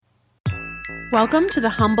Welcome to the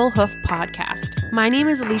Humble Hoof Podcast. My name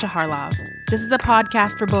is Alicia Harlov. This is a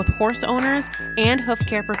podcast for both horse owners and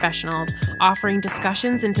hoofcare professionals, offering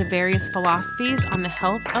discussions into various philosophies on the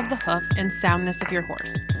health of the hoof and soundness of your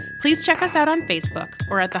horse. Please check us out on Facebook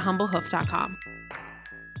or at thehumblehoof.com.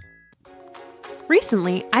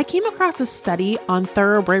 Recently, I came across a study on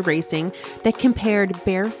thoroughbred racing that compared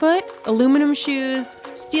barefoot, aluminum shoes,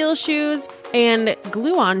 steel shoes, and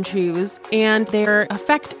glue-on shoes and their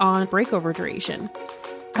effect on breakover duration.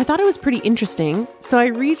 I thought it was pretty interesting, so I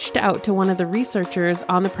reached out to one of the researchers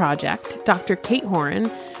on the project, Dr. Kate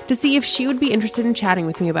Horan, to see if she would be interested in chatting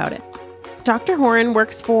with me about it. Dr. Horan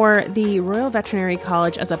works for the Royal Veterinary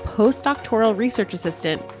College as a postdoctoral research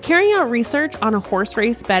assistant, carrying out research on a horse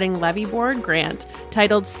race betting levy board grant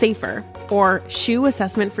titled SAFER, or Shoe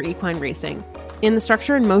Assessment for Equine Racing, in the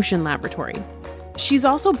Structure and Motion Laboratory. She's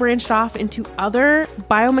also branched off into other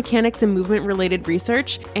biomechanics and movement-related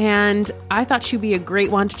research, and I thought she'd be a great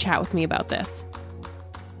one to chat with me about this.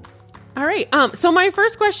 All right. So my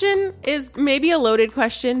first question is maybe a loaded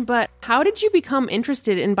question, but how did you become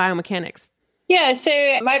interested in biomechanics? Yeah, so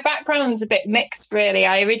my background's a bit mixed, really.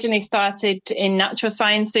 I originally started in natural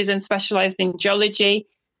sciences and specialised in geology,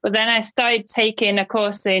 but then I started taking a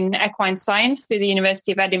course in equine science through the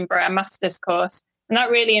University of Edinburgh, a master's course, and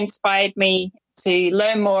that really inspired me to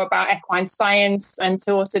learn more about equine science and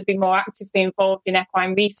to also be more actively involved in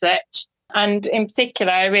equine research. And in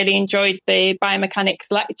particular, I really enjoyed the biomechanics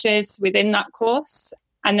lectures within that course.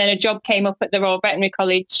 And then a job came up at the Royal Veterinary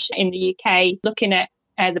College in the UK, looking at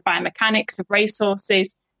the biomechanics of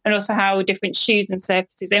racehorses and also how different shoes and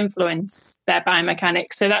surfaces influence their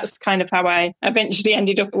biomechanics. So that's kind of how I eventually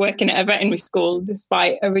ended up working at a veterinary school,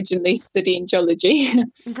 despite originally studying geology.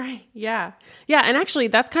 Right. Yeah. Yeah. And actually,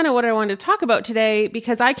 that's kind of what I wanted to talk about today,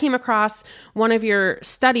 because I came across one of your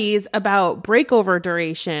studies about breakover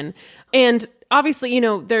duration. And obviously,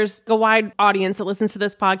 there's a wide audience that listens to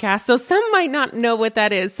this podcast, so some might not know what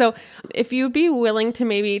that is. So if you'd be willing to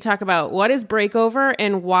maybe talk about what is breakover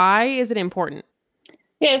and why is it important?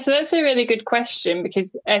 Yeah, so that's a really good question,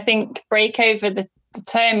 because I think breakover, the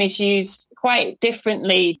term is used quite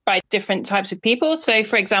differently by different types of people. So,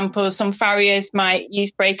 for example, some farriers might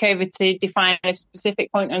use breakover to define a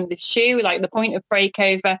specific point on the shoe, like the point of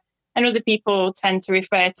breakover, and other people tend to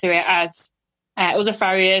refer to it as, other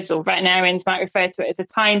farriers or veterinarians might refer to it as a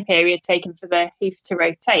time period taken for the hoof to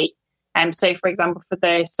rotate. So, for example, for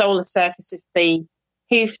the solar surface of the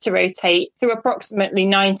hoof to rotate through approximately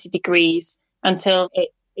 90 degrees until it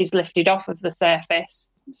is lifted off of the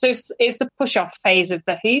surface. So it's the push-off phase of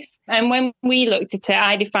the hoof. And when we looked at it,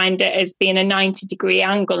 I defined it as being a 90-degree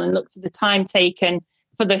angle and looked at the time taken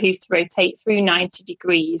for the hoof to rotate through 90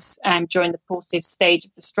 degrees during the pulsive stage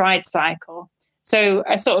of the stride cycle. So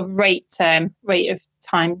a sort of rate of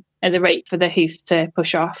time, the rate for the hoof to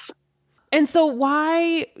push off. And so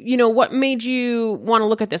why, what made you want to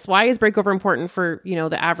look at this? Why is breakover important for,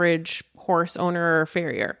 the average horse owner or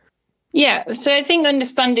farrier? Yeah, so I think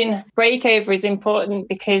understanding breakover is important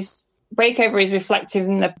because breakover is reflective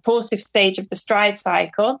in the pulsive stage of the stride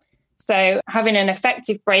cycle. So having an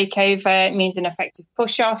effective breakover means an effective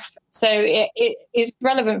push-off. So it is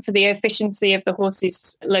relevant for the efficiency of the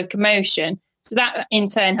horse's locomotion. So that in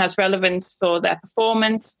turn has relevance for their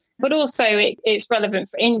performance, but also it's relevant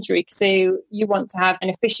for injury. So you want to have an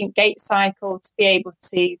efficient gait cycle to be able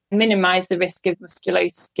to minimise the risk of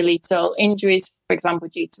musculoskeletal injuries, for example,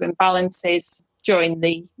 due to imbalances during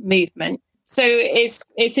the movement. So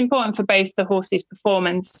it's important for both the horse's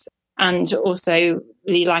performance and also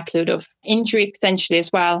the likelihood of injury potentially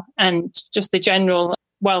as well, and just the general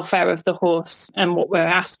welfare of the horse and what we're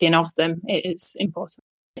asking of them is important.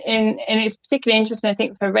 And it's particularly interesting, I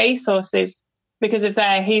think, for racehorses because of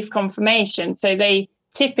their hoof conformation. So they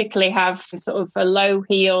typically have sort of a low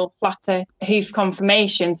heel, flatter hoof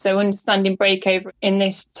conformation. So understanding breakover in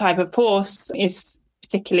this type of horse is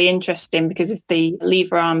particularly interesting because of the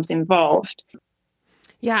lever arms involved.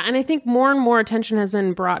 Yeah. And I think more and more attention has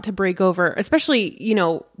been brought to breakover, especially,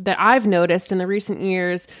 that I've noticed in the recent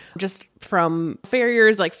years, just from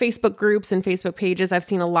farriers like Facebook groups and Facebook pages. I've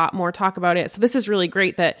seen a lot more talk about it. So this is really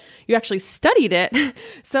great that you actually studied it.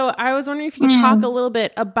 So I was wondering if you could talk a little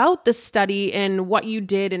bit about the study and what you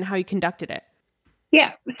did and how you conducted it.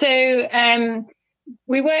 Yeah. So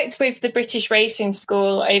we worked with the British Racing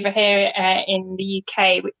School over here in the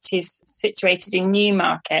UK, which is situated in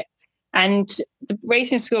Newmarket. And the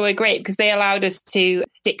racing school were great because they allowed us to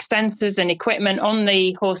stick sensors and equipment on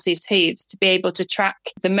the horse's hooves to be able to track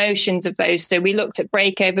the motions of those. So we looked at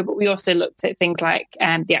breakover, but we also looked at things like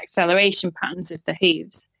the acceleration patterns of the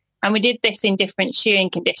hooves. And we did this in different shoeing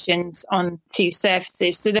conditions on 2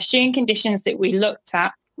 surfaces. So the shoeing conditions that we looked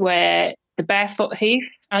at were the barefoot hoof,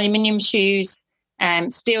 aluminium shoes,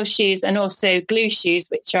 steel shoes, and also glue shoes,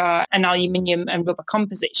 which are an aluminium and rubber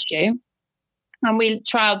composite shoe. And we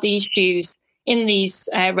trialled these shoes in these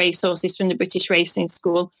racehorses from the British Racing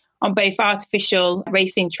School on both artificial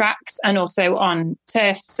racing tracks and also on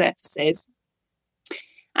turf surfaces.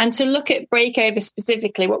 And to look at breakover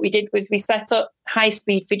specifically, what we did was we set up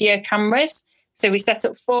high-speed video cameras. So we set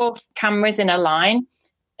up 4 cameras in a line,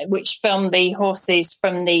 which filmed the horses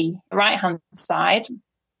from the right-hand side.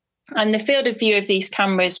 And the field of view of these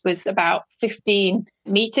cameras was about 15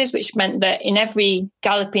 metres, which meant that in every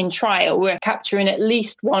galloping trial, we're capturing at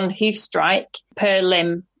least 1 hoof strike per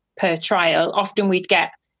limb per trial. Often we'd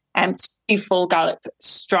get 2 full gallop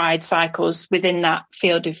stride cycles within that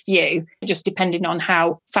field of view, just depending on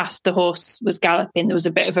how fast the horse was galloping. There was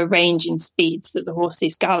a bit of a range in speeds that the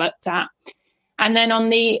horses galloped at. And then on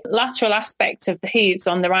the lateral aspect of the hooves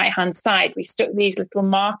on the right-hand side, we stuck these little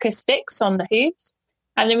marker sticks on the hooves.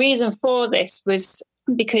 And the reason for this was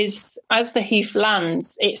because as the hoof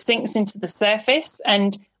lands, it sinks into the surface,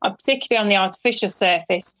 and particularly on the artificial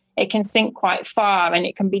surface, it can sink quite far and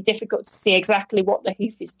it can be difficult to see exactly what the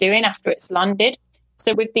hoof is doing after it's landed.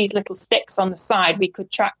 So with these little sticks on the side, we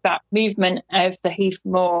could track that movement of the hoof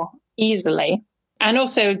more easily. And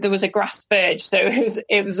also there was a grass verge, so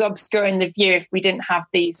it was obscuring the view if we didn't have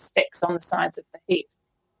these sticks on the sides of the hoof.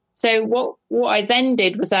 So what I then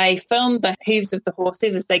did was I filmed the hooves of the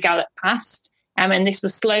horses as they galloped past, and this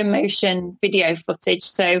was slow motion video footage.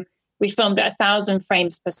 So we filmed at 1,000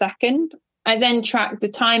 frames per second. I then tracked the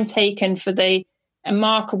time taken for the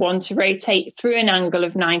marker one to rotate through an angle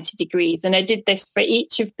of 90 degrees. And I did this for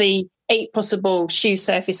each of the 8 possible shoe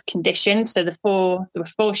surface conditions. So there were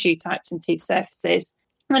 4 shoe types and 2 surfaces.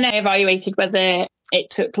 And I evaluated whether it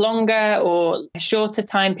took longer or shorter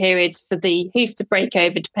time periods for the hoof to break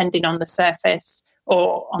over, depending on the surface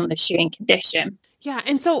or on the shoeing condition. Yeah.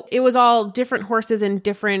 And so it was all different horses and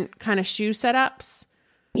different kind of shoe setups?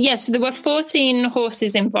 Yes, so there were 14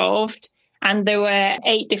 horses involved, and there were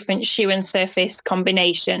 8 different shoe and surface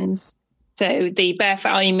combinations. So the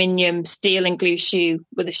barefoot aluminium, steel and glue shoe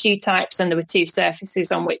were the shoe types, and there were 2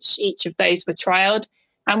 surfaces on which each of those were trialled.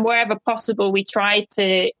 And wherever possible, we tried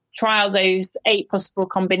to trial those 8 possible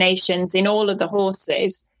combinations in all of the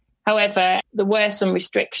horses. However, there were some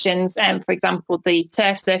restrictions. For example, the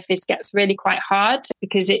turf surface gets really quite hard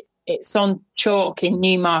because it's on chalk in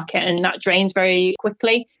Newmarket, and that drains very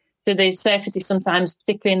quickly. So the surface is sometimes,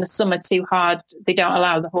 particularly in the summer, too hard. They don't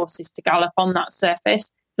allow the horses to gallop on that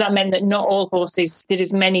surface. That meant that not all horses did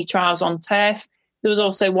as many trials on turf. There was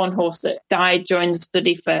also 1 horse that died during the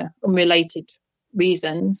study for unrelated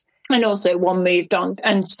reasons. And also 1 moved on,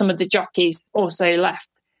 and some of the jockeys also left.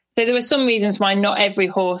 So there were some reasons why not every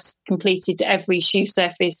horse completed every shoe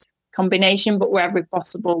surface combination, but wherever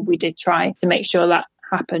possible, we did try to make sure that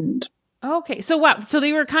happened. Okay. So wow. So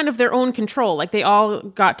they were kind of their own control. Like they all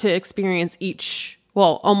got to experience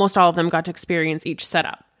almost all of them got to experience each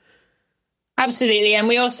setup. Absolutely. And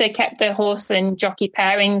we also kept the horse and jockey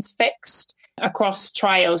pairings fixed across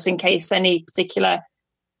trials in case any particular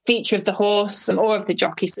feature of the horse or of the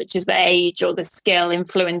jockey, such as their age or the skill,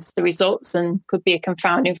 influenced the results and could be a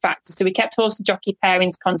confounding factor. So we kept horse and jockey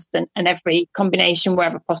pairings constant, and every combination,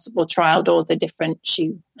 wherever possible, trialled all the different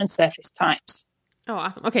shoe and surface types. Oh,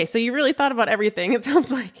 awesome. Okay, so you really thought about everything, it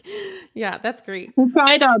sounds like. Yeah, that's great. We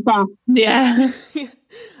tried our best, yeah.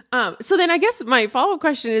 So then I guess my follow-up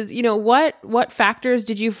question is, what factors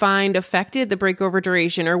did you find affected the breakover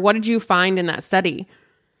duration, or what did you find in that study?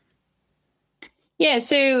 Yeah,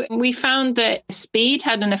 so we found that speed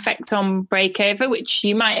had an effect on breakover, which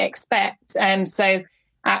you might expect. So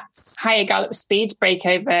at higher gallop speeds,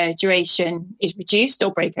 breakover duration is reduced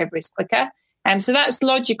or breakover is quicker. So that's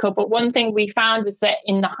logical. But one thing we found was that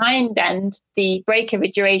in the hind end, the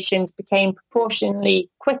breakover durations became proportionally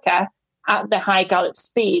quicker at the high gallop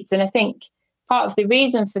speeds. And I think part of the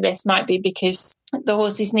reason for this might be because the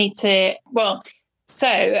horses need to,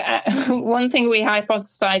 one thing we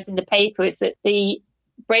hypothesized in the paper is that the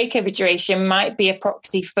breakover duration might be a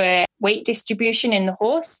proxy for weight distribution in the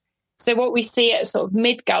horse. So what we see at sort of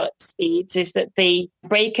mid-gallop speeds is that the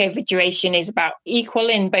breakover duration is about equal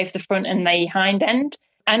in both the front and the hind end.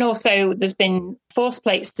 And also there's been force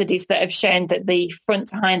plate studies that have shown that the front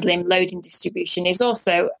to hind limb loading distribution is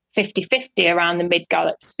also 50-50 around the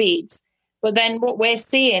mid-gallop speeds. But then what we're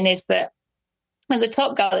seeing is that at the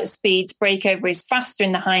top gallop speeds, breakover is faster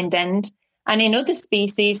in the hind end. And in other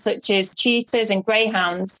species, such as cheetahs and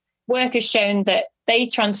greyhounds, work has shown that they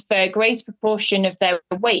transfer a greater proportion of their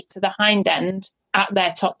weight to the hind end at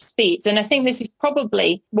their top speeds. And I think this is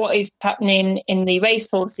probably what is happening in the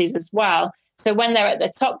racehorses as well. So when they're at their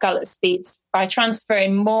top gallop speeds, by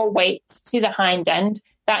transferring more weight to the hind end,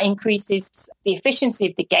 that increases the efficiency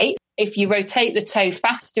of the gait. If you rotate the toe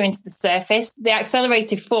faster into the surface, the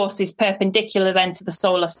accelerated force is perpendicular then to the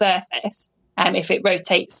solar surface. If it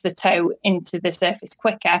rotates the toe into the surface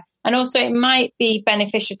quicker. And also it might be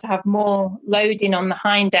beneficial to have more loading on the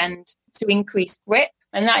hind end to increase grip.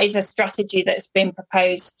 And that is a strategy that's been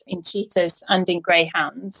proposed in cheetahs and in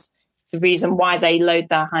greyhounds. It's the reason why they load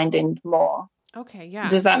their hind end more. Okay, yeah.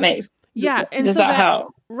 Does that make sense? Yeah. And does so that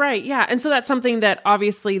help? Right, yeah. And so that's something that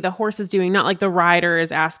obviously the horse is doing, not like the rider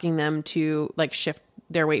is asking them to like shift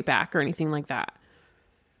their weight back or anything like that.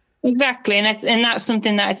 Exactly. And that's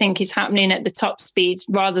something that I think is happening at the top speeds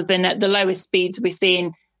rather than at the lowest speeds. We're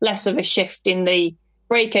seeing less of a shift in the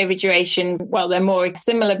breakover durations. Well, they're more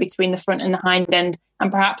similar between the front and the hind end.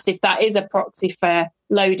 And perhaps if that is a proxy for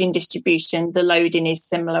loading distribution, the loading is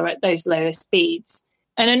similar at those lower speeds.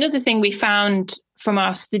 And another thing we found from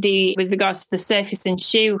our study with regards to the surface and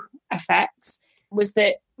shoe effects was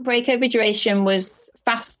that breakover duration was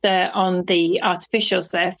faster on the artificial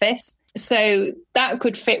surface. So that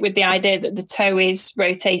could fit with the idea that the toe is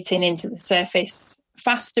rotating into the surface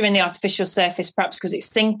faster in the artificial surface, perhaps because it's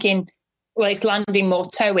sinking, well, it's landing more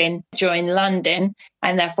toe in during landing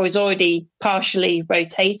and therefore is already partially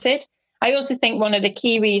rotated. I also think one of the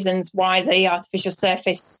key reasons why the artificial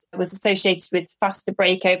surface was associated with faster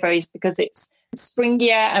breakover is because it's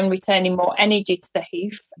springier and returning more energy to the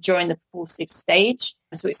hoof during the propulsive stage.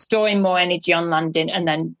 So it's storing more energy on landing and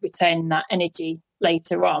then returning that energy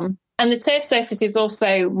later on. And the turf surface is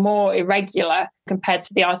also more irregular compared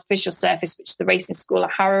to the artificial surface, which the racing school are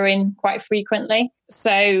harrowing quite frequently.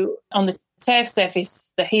 So on the turf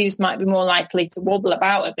surface, the hooves might be more likely to wobble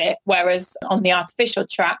about a bit, whereas on the artificial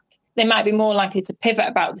track, they might be more likely to pivot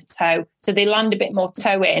about the toe. So they land a bit more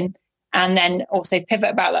toe in and then also pivot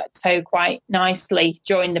about that toe quite nicely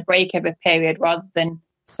during the breakover period rather than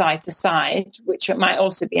side to side, which might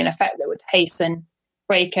also be an effect that would hasten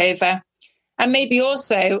breakover. And maybe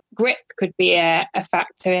also grip could be a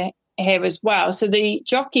factor here as well. So the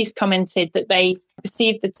jockeys commented that they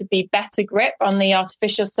perceived there to be better grip on the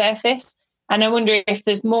artificial surface. And I wonder if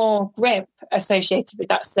there's more grip associated with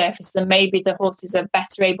that surface, then maybe the horses are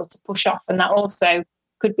better able to push off. And that also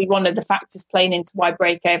could be one of the factors playing into why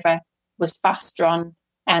breakover was faster on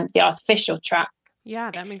the artificial track.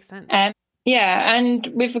 Yeah, that makes sense. Yeah, and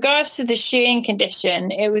with regards to the shoeing condition,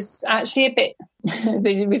 it was actually a bit,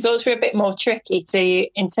 the results were a bit more tricky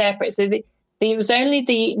to interpret. So it was only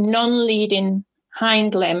the non-leading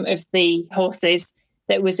hind limb of the horses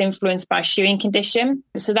that was influenced by shoeing condition.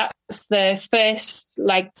 So that's the first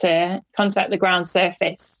leg to contact the ground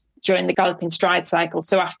surface during the galloping stride cycle,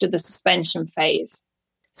 so after the suspension phase.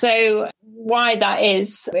 So why that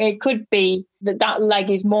is, it could be that leg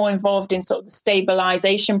is more involved in sort of the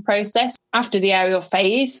stabilization process. After the aerial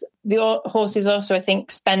phase, the horses also, I think,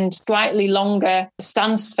 spend slightly longer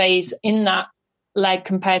stance phase in that leg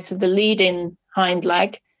compared to the leading hind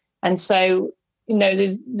leg. And so,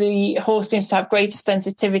 the horse seems to have greater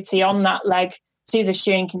sensitivity on that leg to the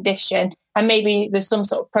shoeing condition. And maybe there's some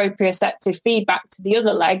sort of proprioceptive feedback to the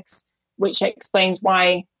other legs, which explains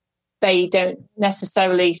why they don't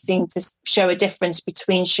necessarily seem to show a difference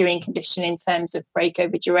between shoeing condition in terms of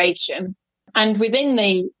breakover duration. And within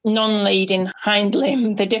the non-leading hind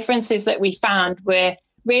limb, the differences that we found were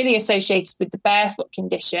really associated with the barefoot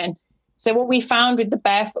condition. So what we found with the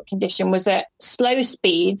barefoot condition was at slow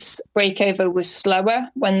speeds, breakover was slower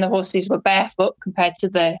when the horses were barefoot compared to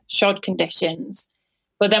the shod conditions.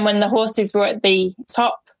 But then when the horses were at the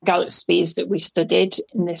top gallop speeds that we studied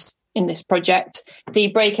in this project,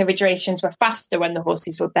 the breakover durations were faster when the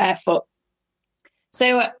horses were barefoot.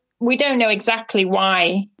 So we don't know exactly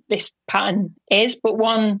why this pattern is, but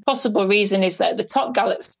one possible reason is that at the top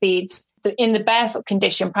gallop speeds, in the barefoot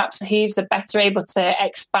condition, perhaps the hooves are better able to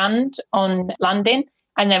expand on landing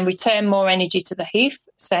and then return more energy to the hoof.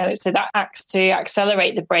 So that acts to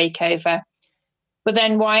accelerate the breakover. But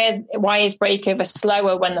then why is breakover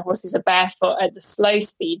slower when the horses are barefoot at the slow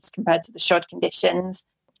speeds compared to the shod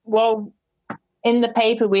conditions? Well, in the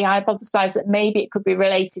paper, we hypothesized that maybe it could be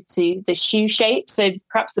related to the shoe shape. So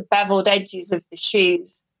perhaps the beveled edges of the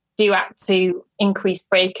shoes do act to increase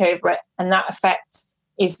breakover, and that effect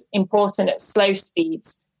is important at slow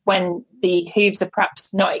speeds when the hooves are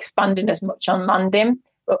perhaps not expanding as much on landing.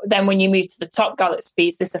 But then when you move to the top gallop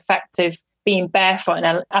speeds, this effect of being barefoot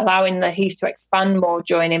and allowing the hoof to expand more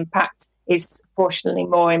during impact is proportionally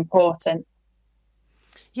more important.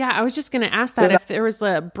 Yeah, I was just going to ask that if there was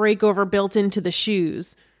a breakover built into the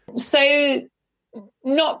shoes. So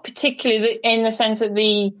Not particularly in the sense that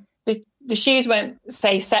the shoes weren't,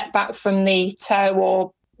 say, set back from the toe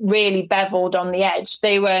or really beveled on the edge.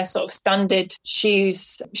 They were sort of standard shoe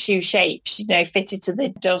shapes, fitted to the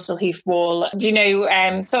dorsal hoof wall.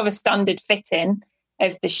 Sort of a standard fitting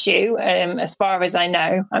of the shoe, as far as I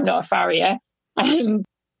know. I'm not a farrier.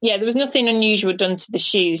 There was nothing unusual done to the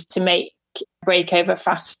shoes to make breakover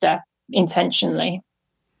faster intentionally.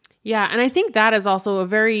 Yeah, and I think that is also a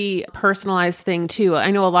very personalized thing too.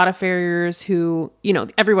 I know a lot of farriers who,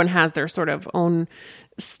 everyone has their sort of own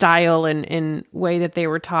style and way that they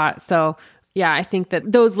were taught. So yeah, I think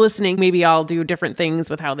that those listening maybe all do different things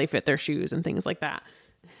with how they fit their shoes and things like that.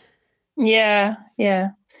 Yeah.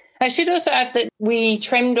 I should also add that we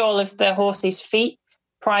trimmed all of the horses' feet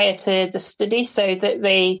prior to the study so that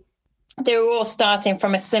they were all starting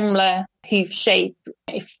from a similar hoof shape,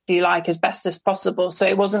 if you like, as best as possible. So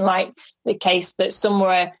it wasn't like the case that some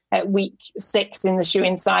were at week 6 in the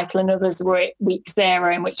shoeing cycle and others were at week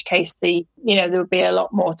 0, in which case there would be a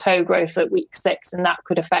lot more toe growth at week 6, and that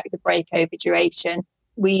could affect the breakover duration.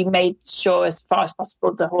 We made sure as far as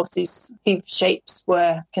possible the horses' hoof shapes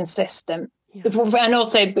were consistent. Yeah. And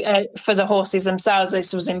also for the horses themselves,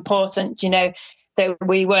 this was important, that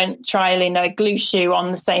we weren't trialing a glue shoe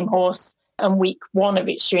on the same horse on week 1 of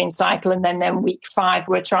its shoeing cycle, and then week 5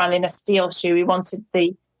 we're trialing a steel shoe. We wanted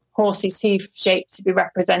the horse's hoof shape to be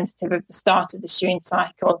representative of the start of the shoeing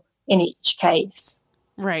cycle in each case.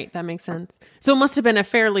 Right, that makes sense. So it must have been a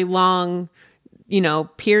fairly long,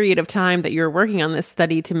 period of time that you were working on this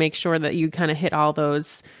study to make sure that you kind of hit all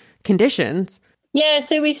those conditions. Yeah,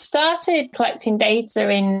 so we started collecting data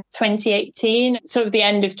in 2018, sort of the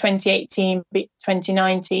end of 2018,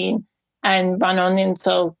 2019, and ran on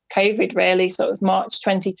until COVID, really, sort of March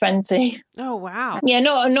 2020. Oh, wow. Yeah,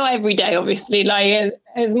 not every day, obviously, like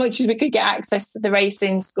as much as we could get access to the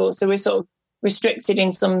racing school. So we're sort of restricted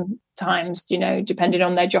in some times, depending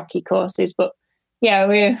on their jockey courses. But yeah,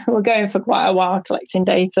 we're going for quite a while collecting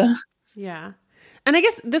data. Yeah. And I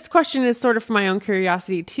guess this question is sort of for my own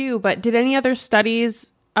curiosity too, but did any other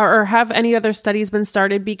studies or have any other studies been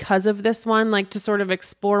started because of this one, like to sort of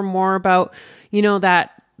explore more about,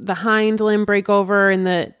 that the hind limb breakover and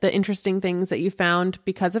the interesting things that you found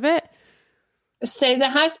because of it? So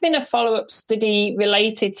there has been a follow-up study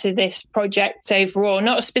related to this project overall,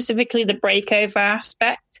 not specifically the breakover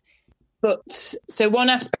aspect, but so one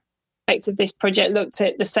aspect of this project looked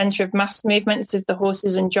at the centre of mass movements of the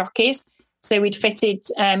horses and jockeys. So we'd fitted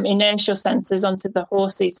inertial sensors onto the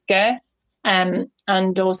horse's girth and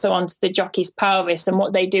also onto the jockey's pelvis. And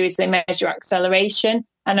what they do is they measure acceleration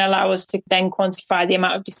and allow us to then quantify the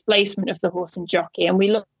amount of displacement of the horse and jockey. And we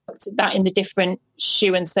looked at that in the different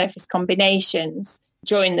shoe and surface combinations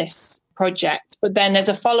during this project. But then as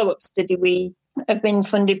a follow-up study, we have been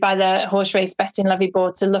funded by the Horse Race Betting Levy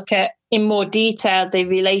Board to look at in more detail the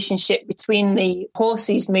relationship between the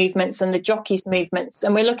horses' movements and the jockeys' movements.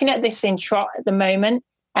 And we're looking at this in trot at the moment,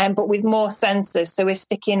 but with more sensors. So we're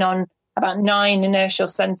sticking on about 9 inertial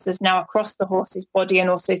sensors now across the horse's body and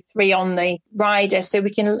also 3 on the rider. So we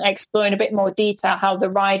can explore in a bit more detail how the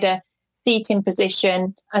rider seating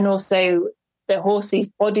position and also the horse's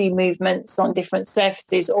body movements on different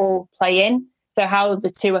surfaces all play in. So how the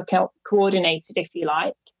two are coordinated, if you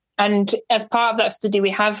like. And as part of that study, we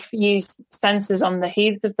have used sensors on the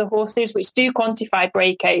hooves of the horses, which do quantify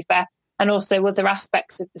breakover and also other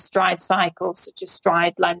aspects of the stride cycle, such as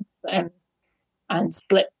stride length and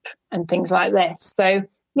slip and things like this. So,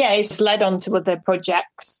 yeah, it's led on to other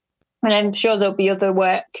projects. And I'm sure there'll be other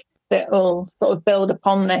work that will sort of build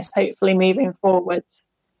upon this, hopefully moving forwards.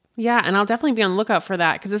 Yeah, and I'll definitely be on the lookout for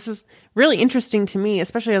that because this is really interesting to me,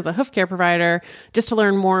 especially as a Hoofcare provider, just to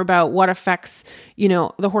learn more about what affects,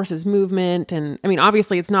 the horse's movement. And I mean,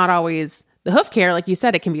 obviously it's not always the Hoofcare, like you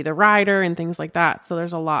said, it can be the rider and things like that. So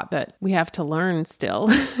there's a lot that we have to learn still.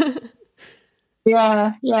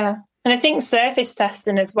 Yeah. And I think surface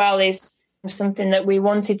testing as well is something that we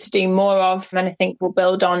wanted to do more of, and I think we'll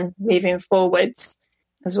build on moving forwards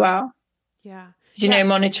as well. Yeah.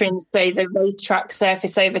 Monitoring, say, the racetrack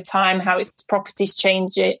surface over time, how its properties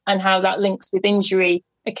change it, and how that links with injury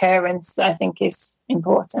occurrence, I think is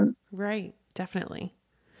important. Right, definitely.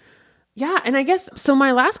 Yeah, and I guess, so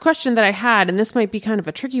my last question that I had, and this might be kind of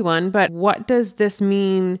a tricky one, but what does this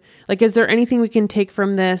mean? Like, is there anything we can take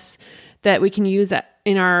from this that we can use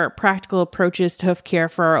in our practical approaches to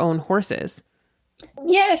Hoofcare for our own horses?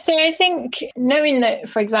 Yeah, so I think knowing that,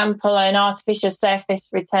 for example, an artificial surface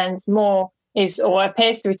returns more or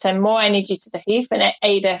appears to return more energy to the hoof and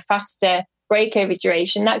aid a faster breakover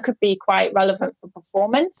duration, that could be quite relevant for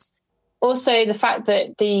performance. Also, the fact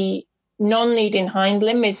that the non-leading hind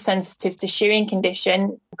limb is sensitive to shoeing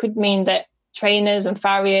condition, it could mean that trainers and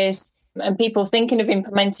farriers and people thinking of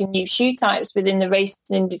implementing new shoe types within the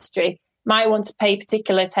racing industry might want to pay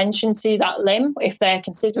particular attention to that limb if they're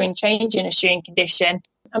considering changing a shoeing condition,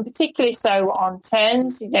 and particularly so on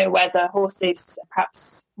turns, where the horse is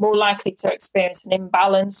perhaps more likely to experience an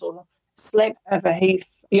imbalance or slip of a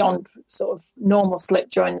hoof beyond sort of normal slip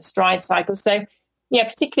during the stride cycle. So,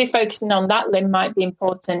 particularly focusing on that limb might be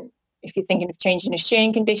important if you're thinking of changing a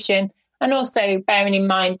shoeing condition, and also bearing in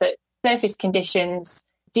mind that surface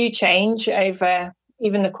conditions do change over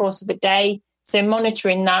even the course of a day. So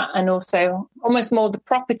monitoring that, and also almost more the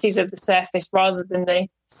properties of the surface rather than the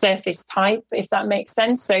surface type, if that makes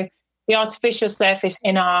sense. So the artificial surface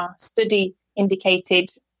in our study indicated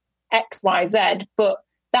X, Y, Z, but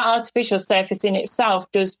that artificial surface in itself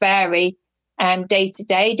does vary day to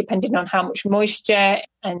day, depending on how much moisture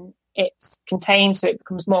and it's contained, so it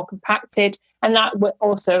becomes more compacted. And that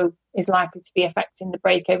also is likely to be affecting the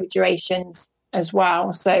breakover durations as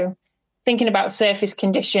well. So thinking about surface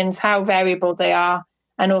conditions, how variable they are,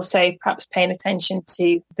 and also perhaps paying attention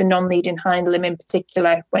to the non-leading hind limb in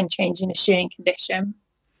particular when changing a shoeing condition.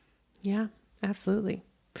 Yeah, absolutely.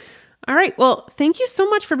 All right. Well, thank you so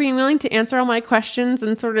much for being willing to answer all my questions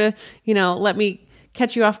and sort of, let me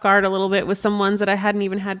catch you off guard a little bit with some ones that I hadn't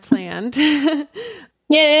even had planned.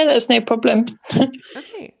 Yeah, that's no problem.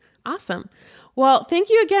 Okay, awesome. Well, thank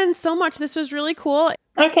you again so much. This was really cool.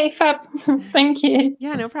 Okay, fab. Thank you.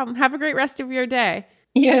 Yeah, no problem. Have a great rest of your day.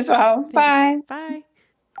 You as well. Bye. Bye.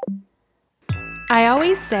 I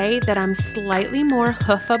always say that I'm slightly more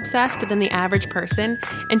hoof obsessed than the average person,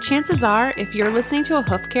 and chances are, if you're listening to a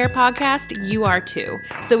Hoofcare podcast, you are too.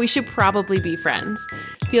 So we should probably be friends.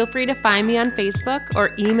 Feel free to find me on Facebook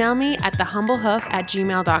or email me at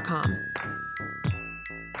thehumblehoof@gmail.com.